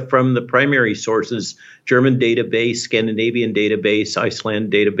have data from the primary sources: German database, Scandinavian database,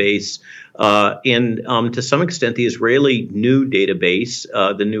 Iceland database, and to some extent the Israeli new database,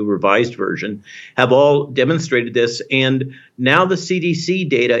 the new revised version, have all demonstrated this. And now the CDC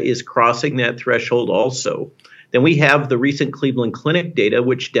data is crossing that threshold also. Then we have the recent Cleveland Clinic data,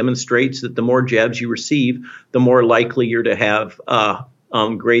 which demonstrates that the more jabs you receive, the more likely you're to have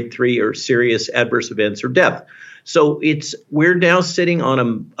grade 3 or serious adverse events or death. So we're now sitting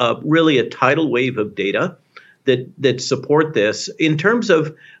on really a tidal wave of data that support this. In terms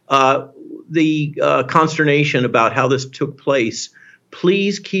of the consternation about how this took place,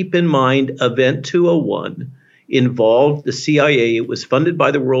 please keep in mind Event 201 involved the CIA. It was funded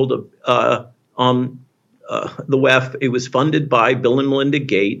by the world of the WEF. It was funded by Bill and Melinda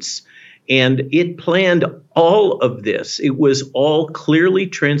Gates, and it planned all of this. It was all clearly,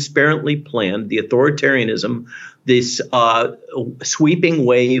 transparently planned. The authoritarianism, this sweeping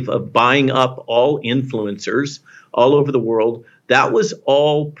wave of buying up all influencers all over the world, that was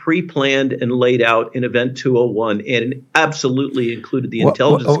all pre-planned and laid out in Event 201, and it absolutely included the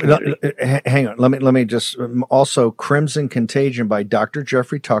intelligence community. Hang on. Let me just also Crimson Contagion by Dr.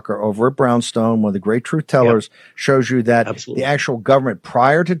 Jeffrey Tucker over at Brownstone, one of the great truth tellers, shows you that the actual government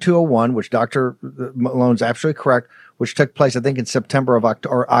prior to 201, which Dr. Malone's absolutely correct, which took place, I think, in September of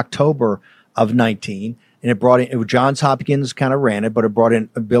October of 19. And it brought in, Johns Hopkins kind of ran it, but it brought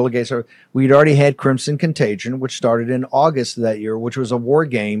in Bill Gates. We'd already had Crimson Contagion, which started in August of that year, which was a war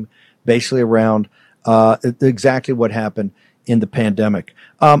game basically around exactly what happened in the pandemic.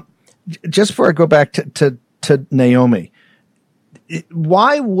 Just before I go back to Naomi,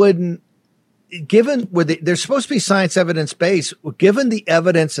 why wouldn't, given there's supposed to be science evidence based, given the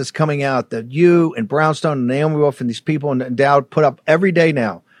evidence that's coming out that you and Brownstone and Naomi Wolf and these people and Dowd put up every day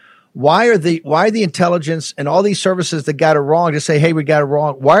now, why are the intelligence and all these services that got it wrong just say, hey, we got it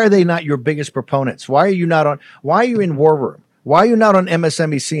wrong? Why are they not your biggest proponents? Why are you in War Room? Why are you not on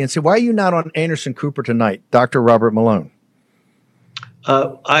MSNBC and say, why are you not on Anderson Cooper tonight, Dr. Robert Malone?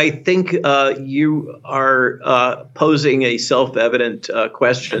 I think you are posing a self-evident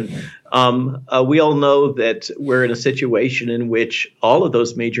question. We all know that we're in a situation in which all of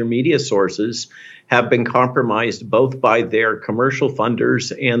those major media sources have been compromised both by their commercial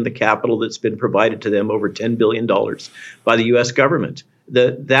funders and the capital that's been provided to them, over $10 billion by the U.S. government.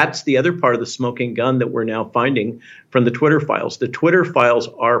 That's the other part of the smoking gun that we're now finding from the Twitter files. The Twitter files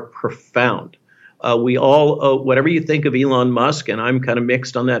are profound. We all owe, whatever you think of Elon Musk, and I'm kind of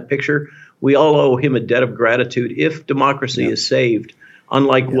mixed on that picture, we all owe him a debt of gratitude if democracy is saved.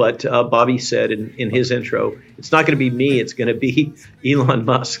 Unlike what Bobby said in his intro, it's not going to be me, it's going to be Elon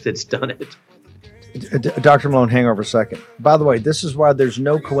Musk that's done it. Dr. Malone, hang over a second. By the way, this is why there's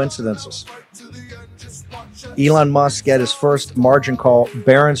no coincidences. Elon Musk get his first margin call.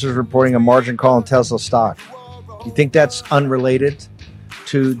 Barron's is reporting a margin call on Tesla stock. You think that's unrelated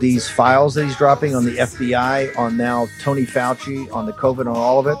to these files that he's dropping on the FBI, on now Tony Fauci, on the COVID, on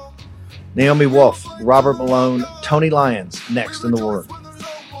all of it? Naomi Wolf, Robert Malone, Tony Lyons, next in the War Room.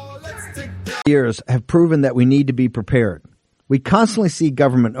 Years have proven that we need to be prepared. We constantly see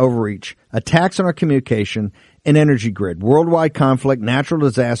government overreach, attacks on our communication and energy grid, worldwide conflict, natural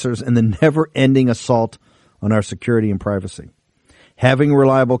disasters, and the never-ending assault on our security and privacy. Having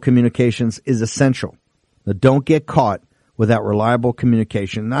reliable communications is essential. Now, don't get caught without reliable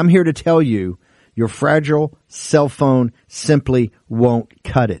communication. And I'm here to tell you, your fragile cell phone simply won't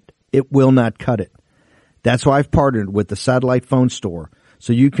cut it. It will not cut it. That's why I've partnered with the Satellite Phone Store,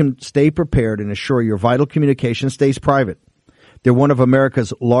 so you can stay prepared and assure your vital communication stays private. They're one of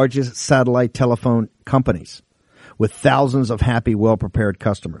America's largest satellite telephone companies with thousands of happy, well-prepared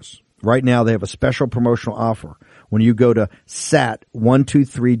customers. Right now, they have a special promotional offer when you go to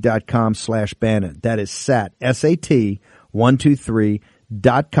sat123.com/Bannon. That is SAT, S-A-T,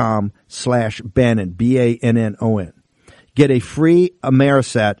 123.com/Bannon, B-A-N-N-O-N. Get a free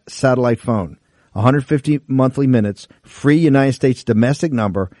Amerisat satellite phone, 150 monthly minutes, free United States domestic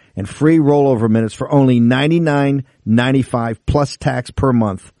number, and free rollover minutes for only $99.95 plus tax per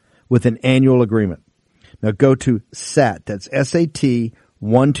month with an annual agreement. Now go to SAT, that's SAT,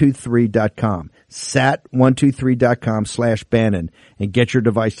 123.com, sat123.com/Bannon, and get your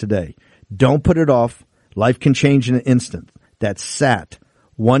device today. Don't put it off. Life can change in an instant. That's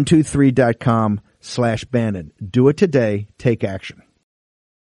sat123.com/Bannon. Do it today. Take action.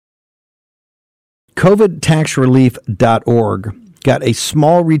 COVIDtaxrelief.org got a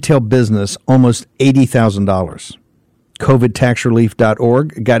small retail business almost $80,000.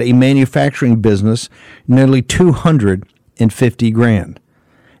 COVIDtaxrelief.org got a manufacturing business nearly $250,000.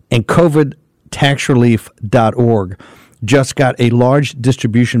 And COVIDtaxrelief.org just got a large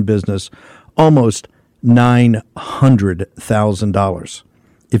distribution business almost $900,000.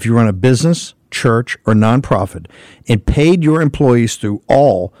 If you run a business, church, or nonprofit and paid your employees through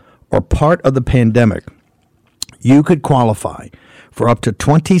all or part of the pandemic, you could qualify for up to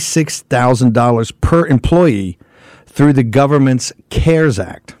 $26,000 per employee through the government's CARES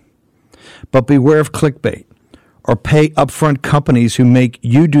Act. But beware of clickbait or pay upfront companies who make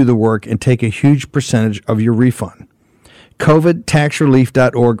you do the work and take a huge percentage of your refund.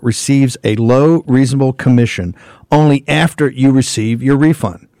 COVIDtaxrelief.org receives a low, reasonable commission only after you receive your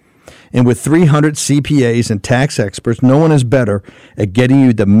refund. And with 300 CPAs and tax experts, no one is better at getting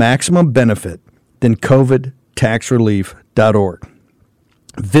you the maximum benefit than COVIDtaxrelief.org.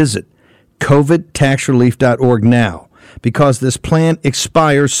 Visit COVIDtaxrelief.org now because this plan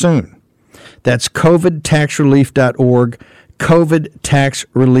expires soon. That's COVIDtaxrelief.org,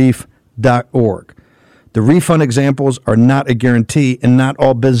 COVIDtaxrelief.org. The refund examples are not a guarantee and not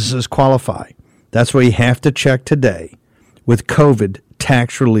all businesses qualify. That's why you have to check today with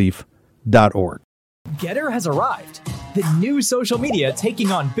COVIDtaxrelief.org. Getter has arrived. The new social media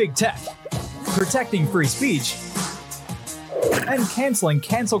taking on big tech, protecting free speech, and canceling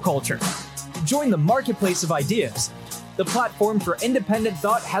cancel culture. Join the marketplace of ideas. The platform for independent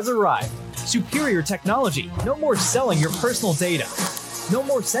thought has arrived. Superior technology. No more selling your personal data. No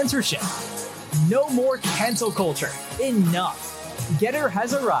more censorship. No more cancel culture. Enough. Getter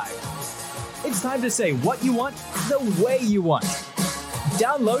has arrived. It's time to say what you want, the way you want.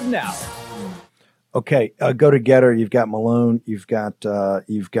 Download now. Okay, go to Getter. You've got Malone. You've got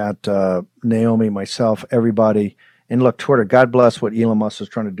Naomi, myself, everybody. And look, Twitter, God bless what Elon Musk is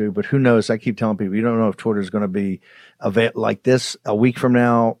trying to do, but who knows? I keep telling people, you don't know if Twitter is going to be like this a week from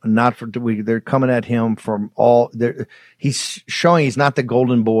now. Not for they're coming at him from all. He's showing he's not the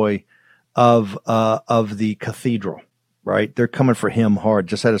golden boy of the cathedral, right? They're coming for him hard.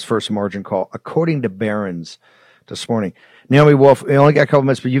 Just had his first margin call, according to Barron's this morning. Naomi Wolf, we only got a couple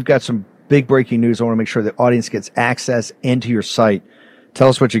minutes, but you've got some big breaking news. I want to make sure the audience gets access into your site. Tell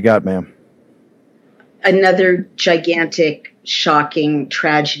us what you got, ma'am. Another gigantic, shocking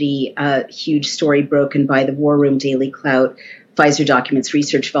tragedy, huge story broken by the War Room Daily Clout, Pfizer Documents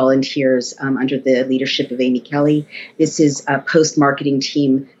research volunteers under the leadership of Amy Kelly. This is a post-marketing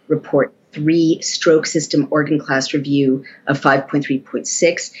team report 3 stroke system organ class review of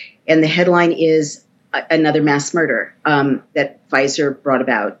 5.3.6. And the headline is another mass murder that Pfizer brought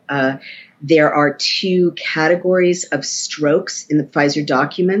about. There are 2 categories of strokes in the Pfizer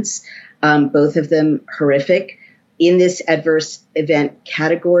documents. Both of them horrific. In this adverse event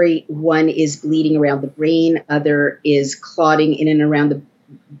category, one is bleeding around the brain, other is clotting in and around the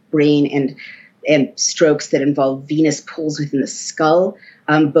brain and strokes that involve venous pulls within the skull,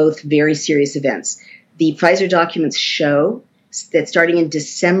 both very serious events. The Pfizer documents show that starting in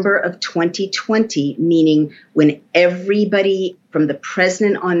December of 2020, meaning when everybody from the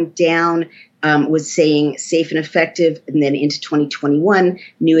president on down was saying safe and effective, and then into 2021,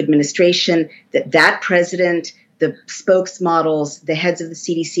 new administration, that president, the spokesmodels, the heads of the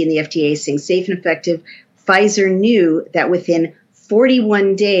CDC and the FDA saying safe and effective, Pfizer knew that within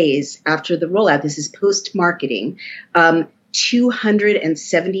 41 days after the rollout, this is post-marketing,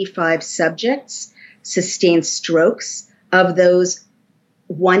 275 subjects sustained strokes. Of those,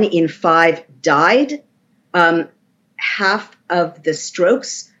 1 in 5 died. Half of the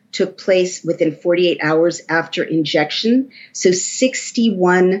strokes took place within 48 hours after injection. So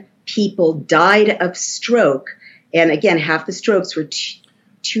 61 people died of stroke. And again, half the strokes were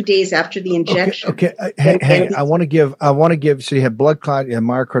 2 days after the injection. Okay. Hey, I want to give, so you have blood clot, you have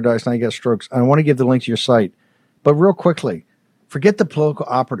myocarditis, now you get strokes. I want to give the link to your site. But real quickly, forget the political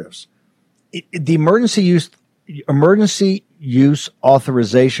operatives. The emergency use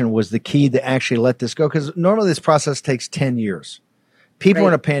authorization was the key to actually let this go, because normally this process takes 10 years. People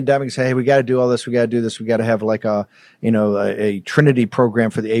in a pandemic say, hey, we got to do all this. We got to do this. We got to have like a Trinity program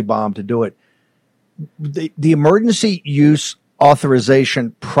for the A-bomb to do it. The emergency use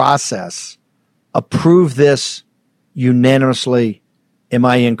authorization process approved this unanimously. Am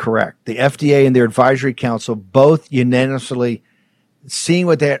I incorrect? The FDA and their advisory council both unanimously seeing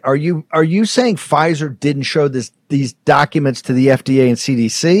what that, are you saying Pfizer didn't show these documents to the FDA and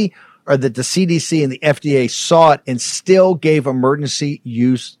CDC, or that the CDC and the FDA saw it and still gave emergency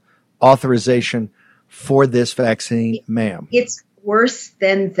use authorization for this vaccine, ma'am? It's worse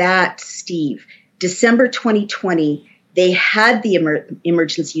than that, Steve. December 2020, they had the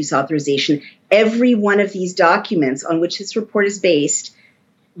emergency use authorization. Every one of these documents on which this report is based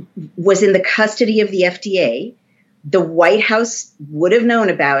was in the custody of the FDA. The White House would have known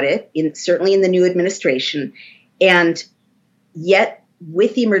about it, certainly in the new administration. And yet,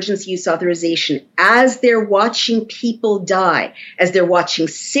 with the emergency use authorization, as they're watching people die, as they're watching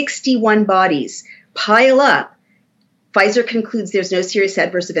 61 bodies pile up, Pfizer concludes there's no serious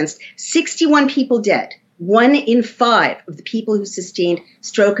adverse events. 61 people dead. 1 in 5 of the people who sustained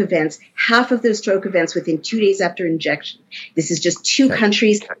stroke events, half of those stroke events within 2 days after injection. This is just 2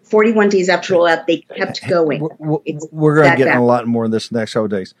 countries, 41 days after rollout, they kept going. We're going to get in a lot more in this next couple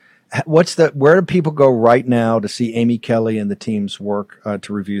of days. Where do people go right now to see Amy Kelly and the team's work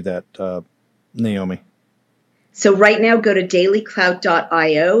to review that, Naomi? So right now, go to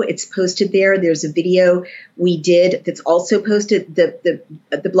dailyclout.io. It's posted there. There's a video we did that's also posted.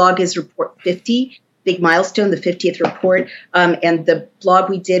 The blog is Report 50. Big milestone, the 50th report, and the blog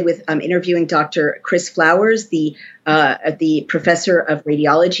we did with interviewing Dr. Chris Flowers, the professor of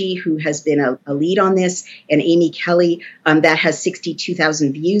radiology who has been a lead on this, and Amy Kelly, that has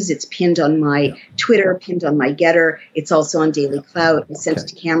 62,000 views. It's pinned on my Twitter, pinned on my Getter. It's also on Daily Clout. I sent it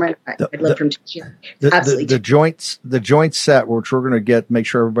to Cameron. I'd love for him to share. Absolutely. The joint set, which we're going to make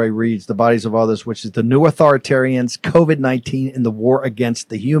sure everybody reads, The Bodies of Others, which is the new authoritarians, COVID-19, and the war against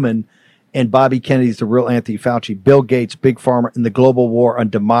the human. And Bobby Kennedy's The Real Anthony Fauci, Bill Gates, Big Pharma, and the global war on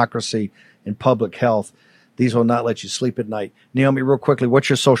democracy and public health. These will not let you sleep at night. Naomi, real quickly, what's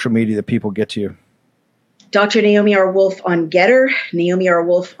your social media that people get to you? Dr. Naomi R. Wolf on Getter, Naomi R.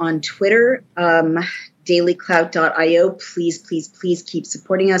 Wolf on Twitter, dailyclout.io. Please keep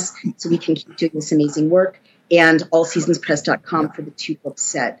supporting us so we can keep doing this amazing work. And allseasonspress.com for the 2-book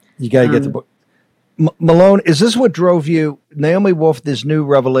set. You got to get the book. Malone, is this what drove you, Naomi Wolf, these new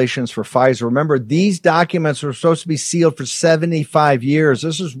revelations for Pfizer? Remember, these documents were supposed to be sealed for 75 years.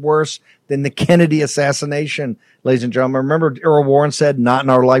 This is worse than the Kennedy assassination, ladies and gentlemen. Remember, Earl Warren said, not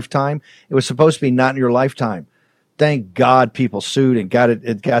in our lifetime? It was supposed to be not in your lifetime. Thank God people sued and got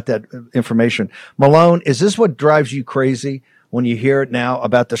that information. Malone, is this what drives you crazy when you hear it now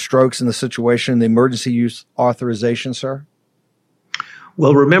about the strokes and the situation, the emergency use authorization, sir?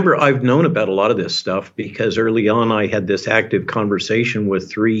 Well, remember, I've known about a lot of this stuff because early on I had this active conversation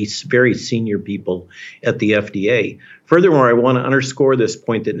with 3 very senior people at the FDA. Furthermore, I want to underscore this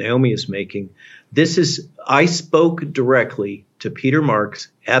point that Naomi is making. I spoke directly to Peter Marks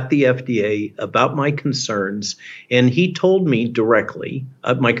at the FDA about my concerns, and he told me directly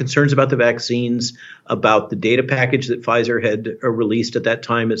my concerns about the vaccines, about the data package that Pfizer had released at that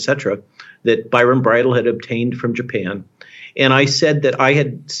time, et cetera, that Byron Bridle had obtained from Japan. And I said that I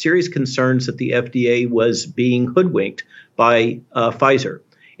had serious concerns that the FDA was being hoodwinked by Pfizer.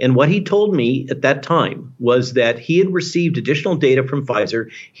 And what he told me at that time was that he had received additional data from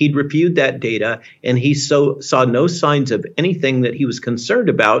Pfizer. He'd reviewed that data, and he saw no signs of anything that he was concerned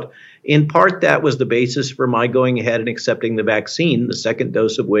about. In part, that was the basis for my going ahead and accepting the vaccine, the second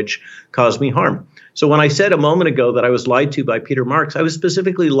dose of which caused me harm. So when I said a moment ago that I was lied to by Peter Marks, I was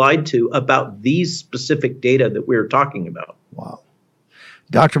specifically lied to about these specific data that we were talking about. Wow.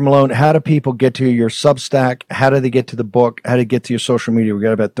 Dr. Malone, how do people get to your Substack? How do they get to the book? How do they get to your social media? We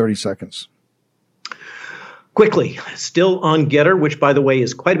got about 30 seconds. Quickly, still on Getter, which, by the way,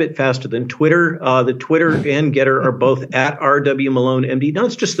 is quite a bit faster than Twitter. The Twitter and Getter are both at RW Malone MD. No,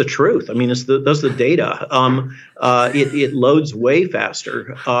 it's just the truth. I mean, those are the data. It loads way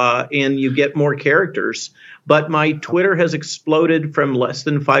faster, and you get more characters. But my Twitter has exploded from less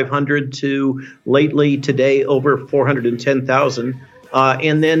than 500 to lately today over 410,000.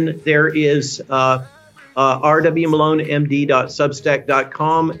 And then there is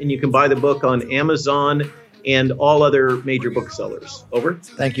rwmalonemd.substack.com, and you can buy the book on Amazon and all other major booksellers. Over.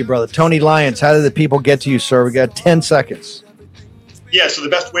 Thank you, brother. Tony Lyons, how do the people get to you, sir? We got 10 seconds. Yeah, so the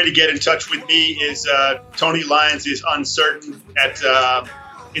best way to get in touch with me is Tony Lyons is uncertain at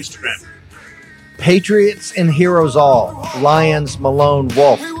Instagram. Patriots and heroes all. Lyons, Malone,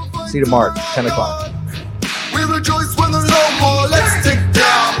 Wolf. See you tomorrow, 10 o'clock. We rejoice when there's no more. Let's take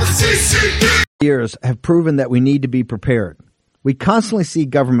down the CCP. Years have proven that we need to be prepared. We constantly see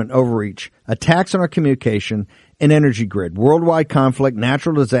government overreach, attacks on our communication and energy grid, worldwide conflict,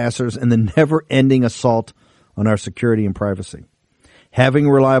 natural disasters, and the never-ending assault on our security and privacy. Having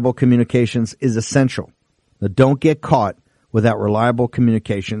reliable communications is essential. Now, don't get caught without reliable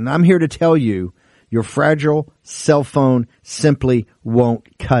communication. And I'm here to tell you, your fragile cell phone simply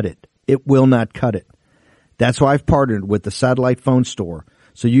won't cut it. It will not cut it. That's why I've partnered with the Satellite Phone Store,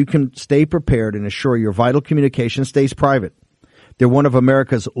 so you can stay prepared and assure your vital communication stays private. They're one of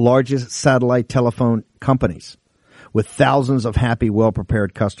America's largest satellite telephone companies with thousands of happy,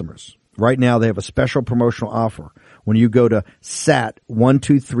 well-prepared customers. Right now, they have a special promotional offer when you go to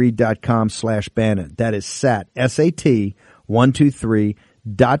sat123.com/Bannon. That is SAT,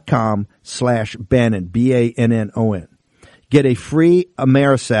 SAT123.com/Bannon, BANNON. Get a free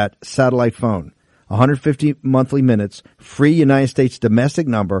Amerisat satellite phone, 150 monthly minutes, free United States domestic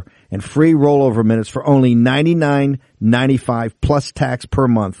number, and free rollover minutes for only $99.95 plus tax per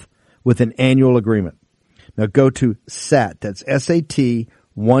month with an annual agreement. Now go to SAT, that's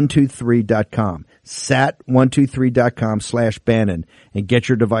SAT123.com, SAT123.com/Bannon, and get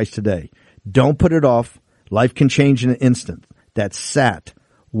your device today. Don't put it off. Life can change in an instant. That's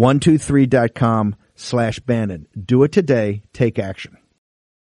SAT123.com/Bannon. Do it today. Take action.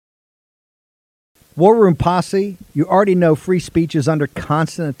 War Room Posse, you already know free speech is under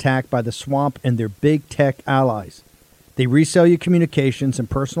constant attack by the swamp and their big tech allies. They resell your communications and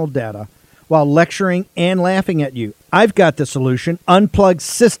personal data while lecturing and laughing at you. I've got the solution. Unplugged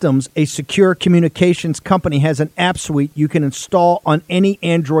Systems, a secure communications company, has an app suite you can install on any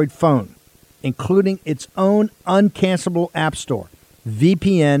Android phone, including its own uncancelable app store,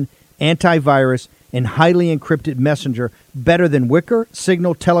 VPN, antivirus, and highly encrypted messenger, better than Wickr,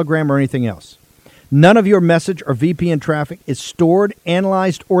 Signal, Telegram, or anything else. None of your message or VPN traffic is stored,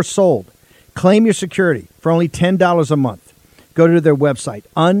 analyzed, or sold. Claim your security for only $10 a month. Go to their website,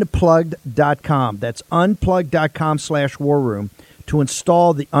 unplugged.com. That's unplugged.com/warroom to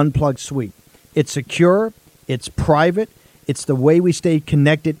install the Unplugged suite. It's secure, it's private, it's the way we stay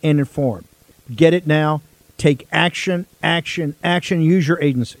connected and informed. Get it now. Take action, action, action. Use your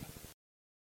agency.